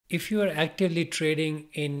if you are actively trading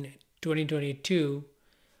in 2022,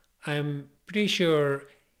 I'm pretty sure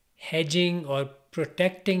hedging or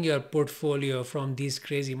protecting your portfolio from these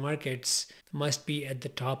crazy markets must be at the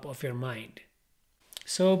top of your mind.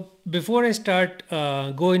 So before I start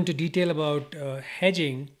go into detail about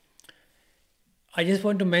hedging, I just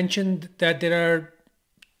want to mention that there are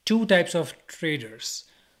two types of traders.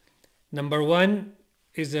 Number one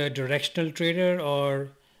is a directional trader,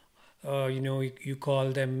 or you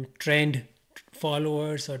call them trend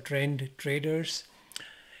followers or trend traders.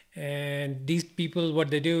 And these people, what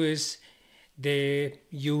they do is they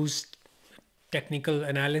use technical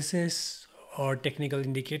analysis or technical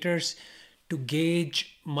indicators to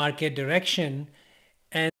gauge market direction,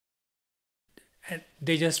 and, and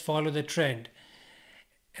they just follow the trend.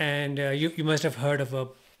 And you must have heard of a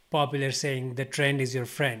popular saying, the trend is your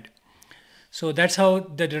friend. So that's how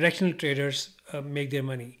the directional traders make their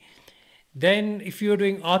money. Then if you're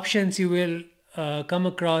doing options, you will come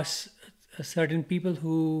across certain people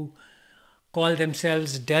who call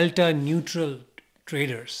themselves delta neutral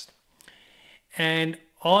traders. And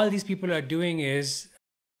all these people are doing is,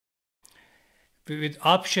 with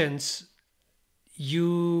options,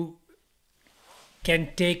 you can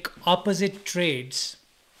take opposite trades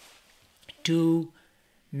to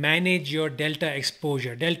manage your delta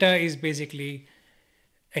exposure. Delta is basically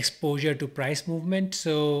exposure to price movement.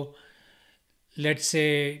 So let's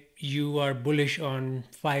say you are bullish on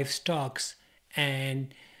 5 stocks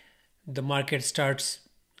and the market starts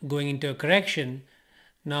going into a correction.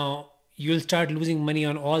 Now you'll start losing money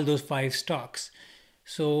on all those 5 stocks.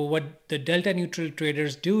 So what the delta neutral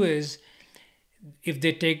traders do is, if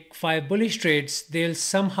they take 5 bullish trades, they'll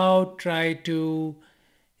somehow try to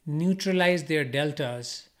neutralize their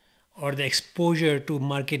deltas or the exposure to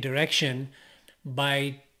market direction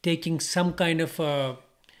by taking some kind of a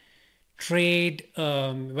trade,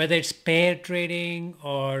 whether it's pair trading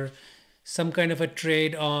or some kind of a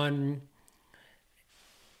trade on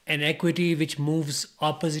an equity which moves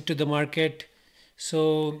opposite to the market.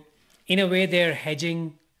 So in a way, they're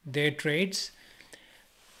hedging their trades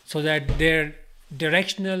so that their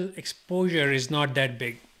directional exposure is not that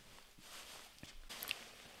big.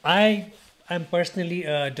 I am personally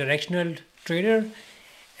a directional trader,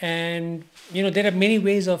 and there are many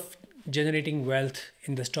ways of generating wealth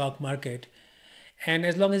in the stock market. And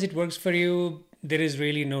as long as it works for you, there is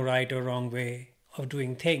really no right or wrong way of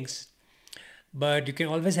doing things. But you can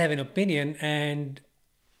always have an opinion, and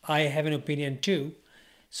I have an opinion too.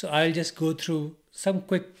 So I'll just go through some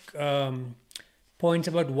quick points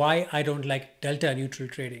about why I don't like delta neutral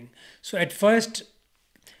trading. So at first,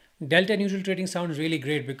 delta neutral trading sounds really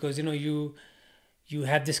great because you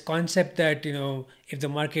have this concept that if the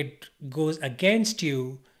market goes against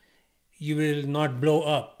you, you will not blow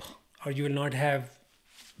up or you will not have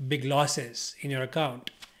big losses in your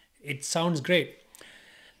account. It sounds great.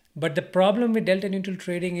 But the problem with delta neutral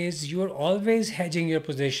trading is you're always hedging your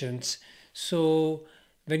positions. So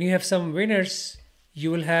when you have some winners,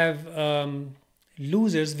 you will have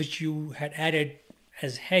losers which you had added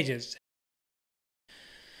as hedges.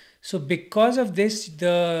 So because of this,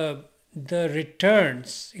 the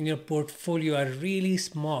returns in your portfolio are really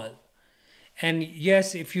small. And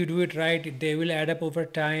yes, if you do it right, they will add up over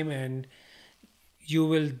time, and you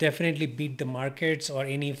will definitely beat the markets or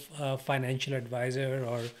any financial advisor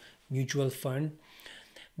or mutual fund.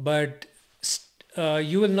 But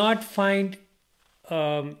you will not find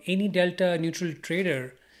any delta neutral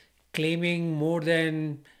trader claiming more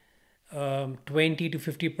than 20 to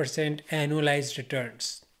 50% annualized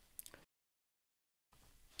returns.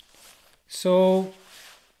 So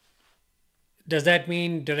does that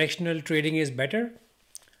mean directional trading is better?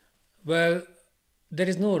 Well, there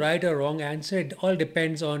is no right or wrong answer. It all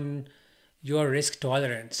depends on your risk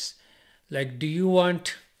tolerance. Like, do you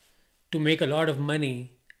want to make a lot of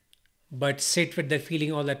money but sit with the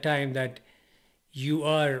feeling all the time that you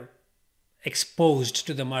are exposed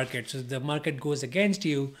to the market? So if the market goes against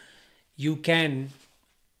you, you can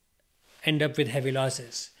end up with heavy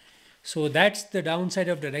losses. So that's the downside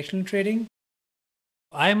of directional trading.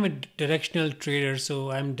 I'm a directional trader, so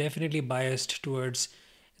I'm definitely biased towards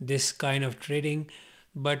this kind of trading.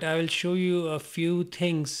 But I will show you a few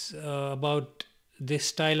things about this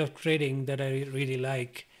style of trading that I really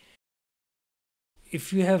like.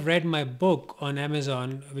 If you have read my book on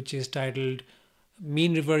Amazon, which is titled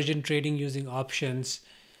Mean Reversion Trading Using Options,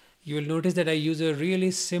 you will notice that I use a really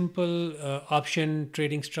simple option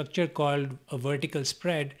trading structure called a vertical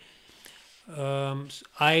spread.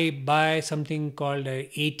 I buy something called a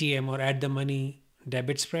ATM, or at the money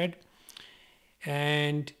debit spread,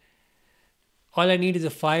 and all I need is a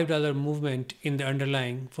 $5 movement in the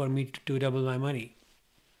underlying for me to double my money.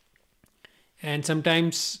 And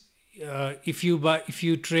sometimes, if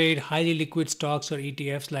you trade highly liquid stocks or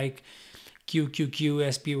ETFs like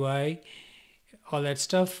QQQ, SPY, all that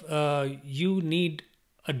stuff, you need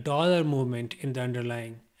a dollar movement in the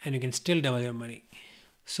underlying, and you can still double your money.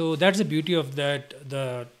 So that's the beauty of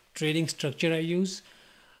the trading structure I use.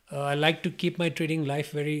 I like to keep my trading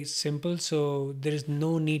life very simple, so there is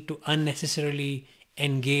no need to unnecessarily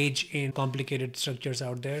engage in complicated structures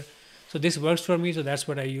out there. So this works for me, so that's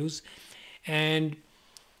what I use. And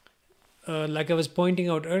like I was pointing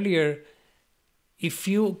out earlier, if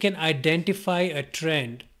you can identify a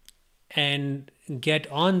trend and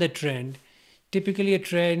get on the trend, typically a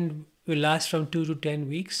trend will last from 2 to 10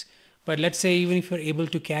 weeks. But let's say even if you're able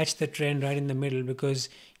to catch the trend right in the middle, because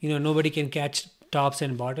nobody can catch tops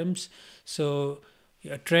and bottoms. So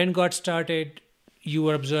a trend got started, you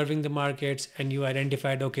were observing the markets and you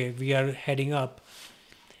identified, okay, we are heading up,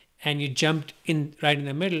 and you jumped in right in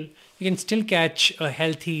the middle, you can still catch a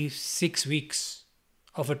healthy 6 weeks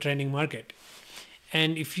of a trending market.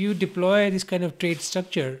 And if you deploy this kind of trade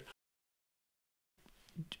structure,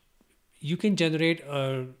 you can generate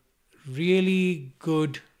a really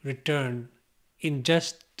good return in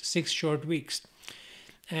just 6 short weeks.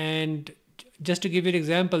 And just to give you an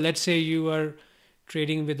example, let's say you are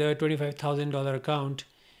trading with a $25,000 account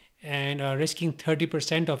and are risking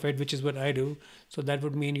 30% of it, which is what I do. So that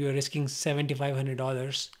would mean you are risking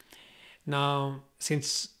 $7,500. Now,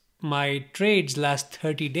 since my trades last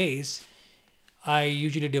 30 days, I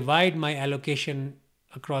usually divide my allocation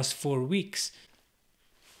across 4 weeks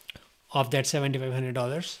of that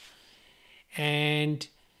 $7,500. And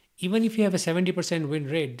even if you have a 70% win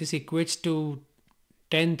rate, this equates to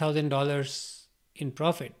 $10,000 in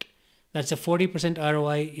profit. That's a 40%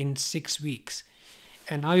 ROI in 6 weeks.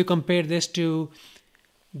 And now you compare this to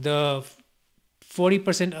the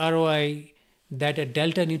 40% ROI that a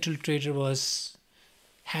delta neutral trader was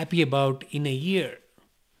happy about in a year.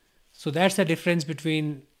 So that's the difference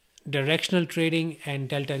between directional trading and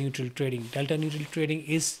delta neutral trading. Delta neutral trading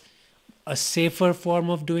is a safer form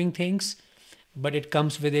of doing things, but it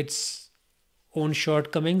comes with its own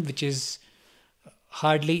shortcomings, which is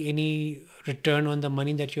hardly any return on the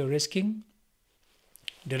money that you're risking.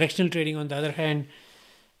 Directional trading, on the other hand,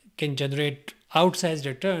 can generate outsized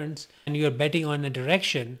returns, and you're betting on a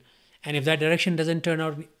direction. And if that direction doesn't turn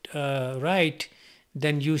out right,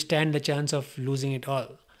 then you stand the chance of losing it all.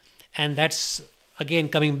 And that's, again,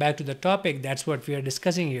 coming back to the topic, that's what we are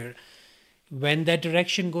discussing here. When that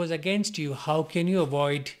direction goes against you, how can you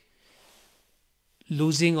avoid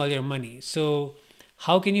losing all your money? So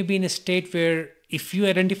how can you be in a state where if you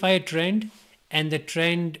identify a trend and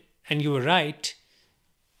you were right,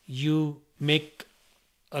 you make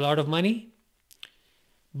a lot of money?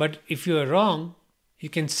 But if you are wrong, you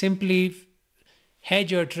can simply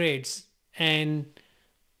hedge your trades and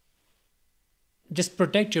just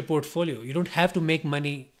protect your portfolio. You don't have to make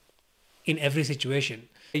money in every situation.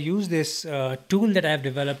 I use this tool that I have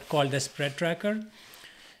developed called the spread tracker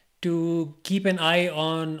to keep an eye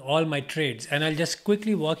on all my trades. And I'll just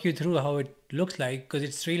quickly walk you through how it looks like, because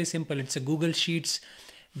it's really simple. It's a Google Sheets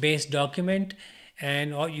based document.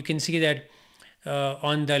 And you can see that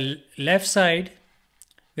on the left side,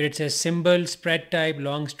 where it says symbol, spread type,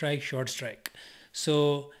 long strike, short strike.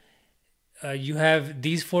 So you have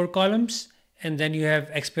these 4 columns, and then you have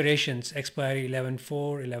expirations, expiry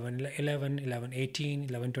 11/4, 11/11, 11/18,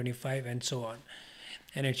 11/25, and so on.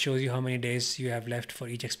 And it shows you how many days you have left for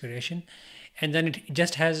each expiration. And then it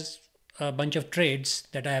just has a bunch of trades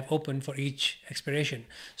that I have opened for each expiration.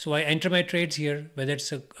 So I enter my trades here, whether it's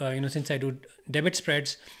since I do debit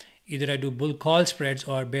spreads, either I do bull call spreads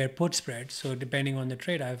or bear put spreads. So depending on the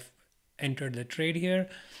trade, I've entered the trade here,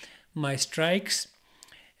 my strikes,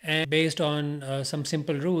 and based on some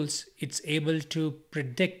simple rules, it's able to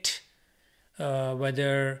predict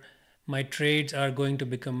whether my trades are going to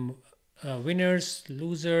become winners,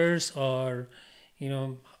 losers, or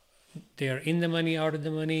they are in the money, out of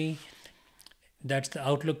the money. That's the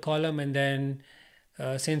outlook column. And then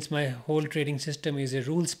since my whole trading system is a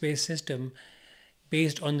rules-based system,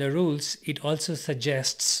 based on the rules, it also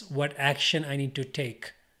suggests what action I need to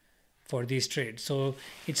take for these trades. So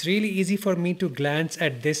it's really easy for me to glance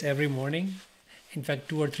at this every morning, in fact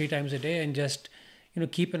 2 or 3 times a day, and just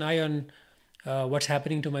keep an eye on what's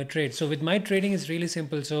happening to my trade. So with my trading, it's really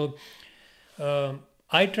simple. So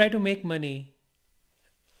I try to make money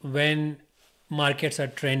when markets are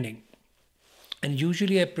trending, and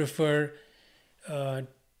usually I prefer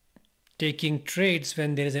taking trades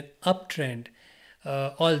when there is an uptrend.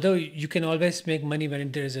 Although you can always make money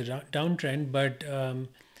when there is a downtrend, but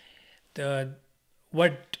the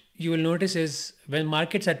what you will notice is when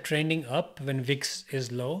markets are trending up, when VIX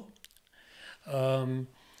is low, um,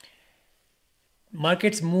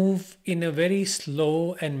 markets move in a very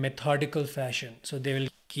slow and methodical fashion. So they will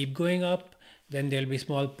keep going up, then there'll be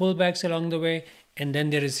small pullbacks along the way, and then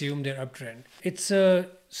they resume their uptrend. It's a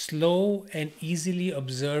slow and easily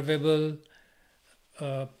observable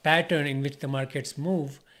pattern in which the markets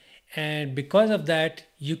move. And because of that,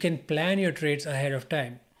 you can plan your trades ahead of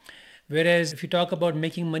time. Whereas if you talk about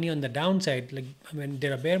making money on the downside, like when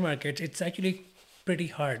there are bear markets, it's actually pretty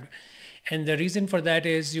hard. And the reason for that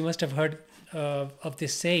is you must have heard of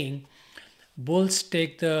this saying, bulls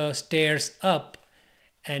take the stairs up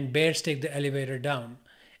and bears take the elevator down.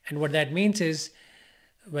 And what that means is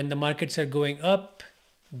when the markets are going up,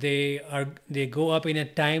 they go up in a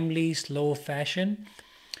timely, slow fashion,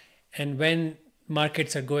 and when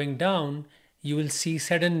markets are going down, you will see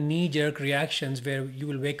sudden knee jerk reactions where you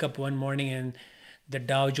will wake up one morning and the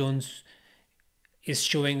Dow Jones is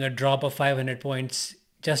showing a drop of 500 points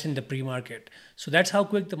just in the pre market. So that's how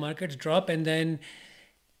quick the markets drop. And then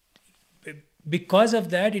because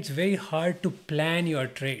of that, it's very hard to plan your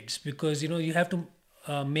trades because you have to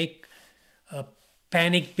make uh,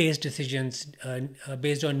 panic based decisions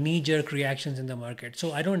based on knee jerk reactions in the market.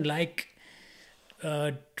 So I don't like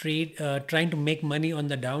trying to make money on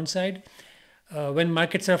the downside. When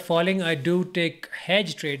markets are falling, I do take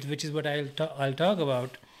hedge trades, which is what I'll talk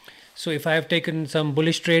about. So if I have taken some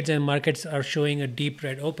bullish trades and markets are showing a deep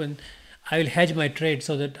red open, I will hedge my trade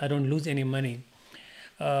so that I don't lose any money.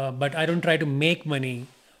 But I don't try to make money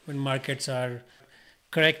when markets are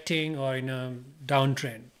correcting or in a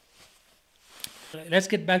downtrend. Let's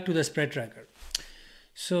get back to the spread tracker.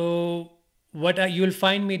 So you will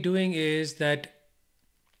find me doing is that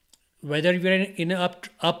whether we're in an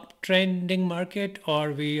uptrending market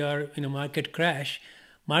or we are in a market crash,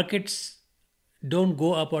 markets don't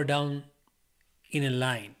go up or down in a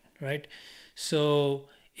line, right? So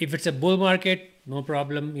if it's a bull market, no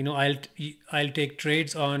problem. I'll take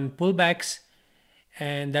trades on pullbacks,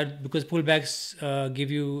 and that because pullbacks give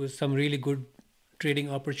you some really good trading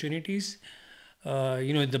opportunities.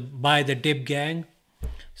 The buy the dip gang.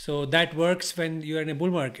 So that works when you're in a bull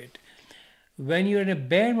market. When you're in a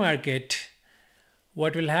bear market,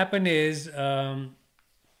 what will happen is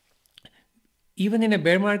even in a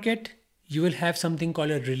bear market, you will have something called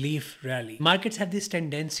a relief rally. Markets have this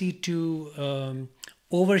tendency to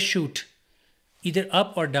overshoot either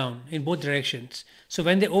up or down in both directions. So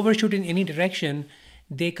when they overshoot in any direction,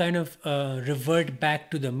 they kind of revert back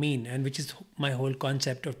to the mean, and which is my whole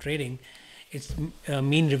concept of trading. It's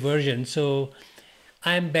mean reversion. So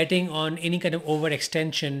I'm betting on any kind of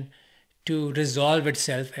overextension to resolve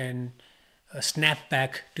itself and snap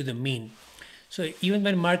back to the mean. So even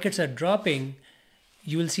when markets are dropping,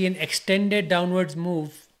 you will see an extended downwards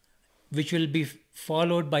move, which will be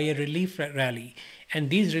followed by a relief rally. And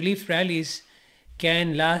these relief rallies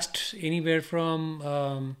can last anywhere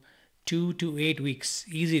from 2 to 8 weeks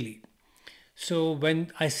easily. So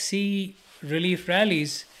when I see relief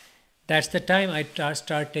rallies, that's the time I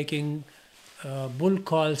start taking bull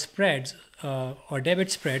call spreads or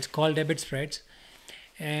debit spreads, call debit spreads.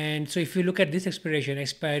 And so if you look at this expiration,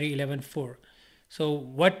 expiry 11/4. So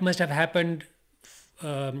what must have happened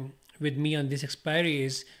with me on this expiry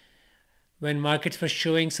is when markets were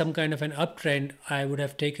showing some kind of an uptrend, I would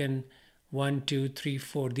have taken 1, 2, 3,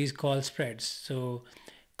 4, these call spreads. So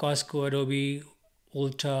Costco, Adobe,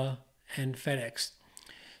 Ulta, and FedEx.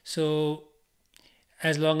 So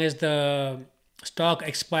as long as the stock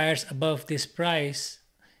expires above this price,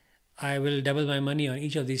 I will double my money on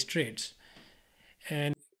each of these trades.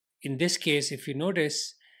 And in this case, if you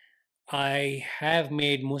notice, I have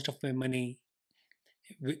made most of my money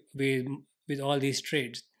with, with, with all these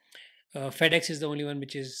trades. FedEx is the only one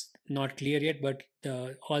which is not clear yet, but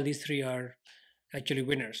all these three are actually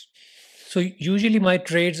winners. So usually my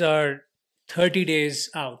trades are 30 days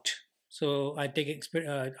out. So I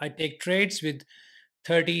take trades with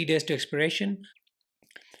 30 days to expiration,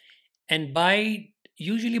 and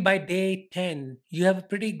usually by day 10, you have a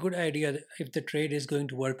pretty good idea if the trade is going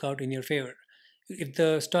to work out in your favor. If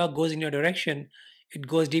the stock goes in your direction, it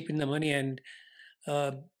goes deep in the money, and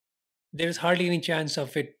uh, there's hardly any chance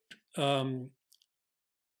of it um,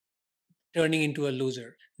 turning into a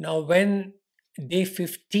loser. Now, when day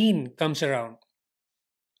 15 comes around,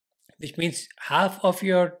 which means half of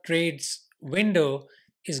your trades window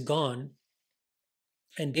is gone,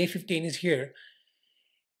 and day 15 is here,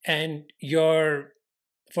 and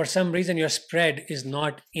for some reason your spread is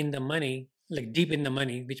not in the money, like deep in the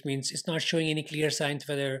money, which means it's not showing any clear signs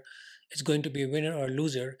whether it's going to be a winner or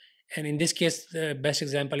loser. And in this case, the best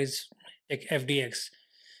example is like FDX.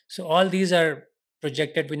 So all these are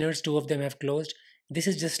projected winners. Two of them have closed. This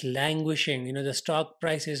is just languishing. The stock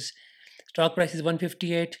price is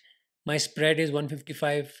 158. My spread is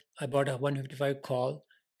 155. I bought a 155 call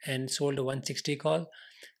and sold a 160 call.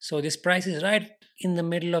 So this price is right in the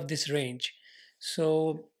middle of this range.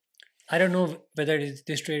 So I don't know whether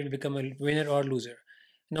this trade will become a winner or loser.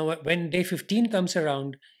 Now, when day 15 comes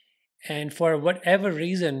around, and for whatever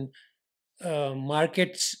reason,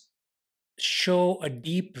 markets show a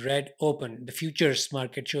deep red open, the futures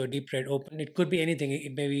market show a deep red open. It could be anything.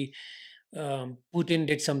 It may be Putin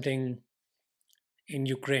did something in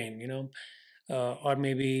Ukraine, or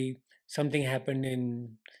maybe something happened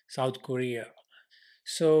in South Korea.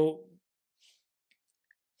 So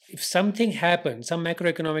if something happens, some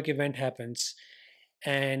macroeconomic event happens,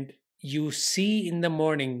 and you see in the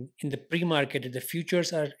morning in the pre-market that the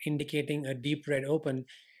futures are indicating a deep red open,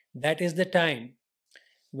 that is the time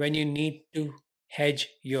when you need to hedge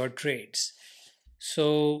your trades.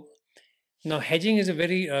 So now hedging is a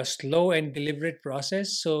very slow and deliberate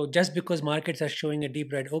process. So just because markets are showing a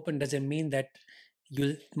deep red open doesn't mean that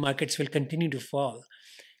markets will continue to fall.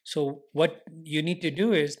 So what you need to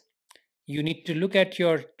do is you need to look at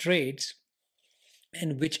your trades,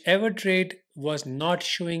 and whichever trade was not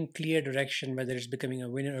showing clear direction, whether it's becoming a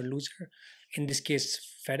winner or loser, in this case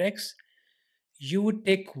FedEx, you would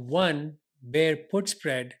take one bear put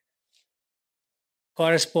spread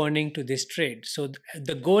corresponding to this trade. So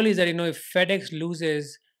the goal is that if FedEx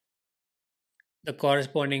loses, the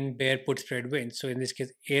corresponding bear put spread wins. So in this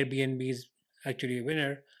case, Airbnb is actually a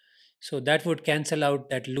winner. So that would cancel out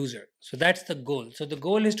that loser. So that's the goal. So the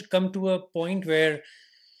goal is to come to a point where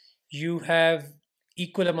you have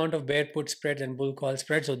equal amount of bear put spreads and bull call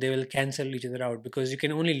spreads, so they will cancel each other out, because you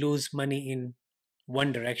can only lose money in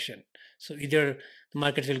one direction. So either the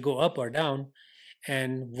markets will go up or down,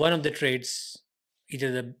 and one of the trades,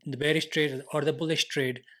 either the bearish trade or the bullish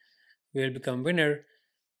trade, will become winner,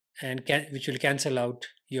 and which will cancel out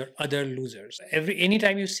your other losers.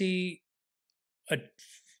 Anytime you see a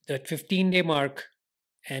the 15-day mark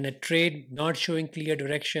and a trade not showing clear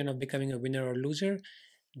direction of becoming a winner or loser,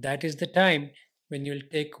 that is the time when you'll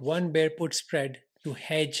take one bear put spread to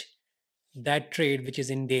hedge that trade which is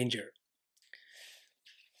in danger.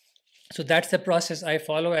 So that's the process I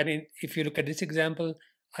follow. And if you look at this example,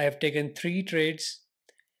 I have taken three trades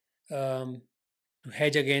um, to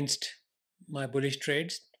hedge against my bullish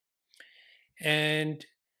trades. And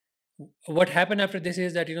what happened after this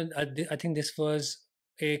is that I think this was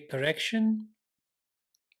a correction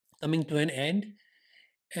coming to an end,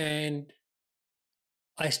 and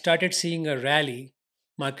I started seeing a rally.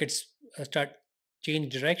 Markets start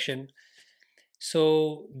change direction.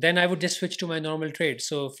 So then I would just switch to my normal trade.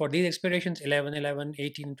 So for these expirations, 11, 11,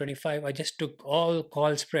 18, 25, I just took all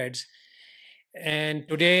call spreads. And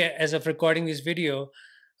today, as of recording this video,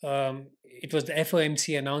 it was the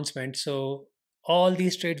FOMC announcement. So all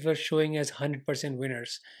these trades were showing as 100%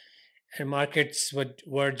 winners. And markets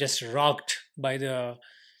were just rocked by the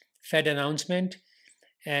Fed announcement.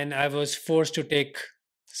 And I was forced to take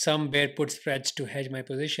some bear put spreads to hedge my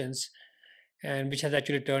positions, and which has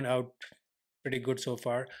actually turned out pretty good so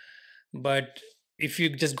far. But if you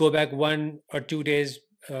just go back 1 or 2 days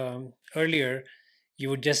earlier, you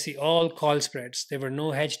would just see all call spreads. There were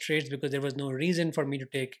no hedge trades because there was no reason for me to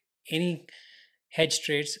take any hedge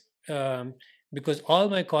trades, because all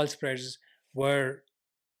my call spreads were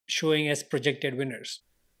showing as projected winners.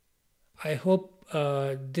 I hope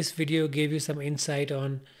this video gave you some insight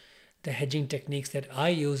on the hedging techniques that I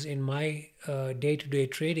use in my day to day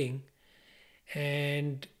trading.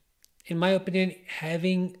 And in my opinion,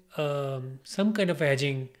 having some kind of a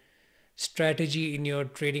hedging strategy in your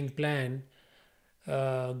trading plan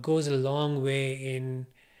goes a long way in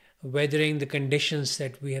weathering the conditions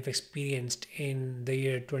that we have experienced in the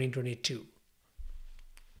year 2022.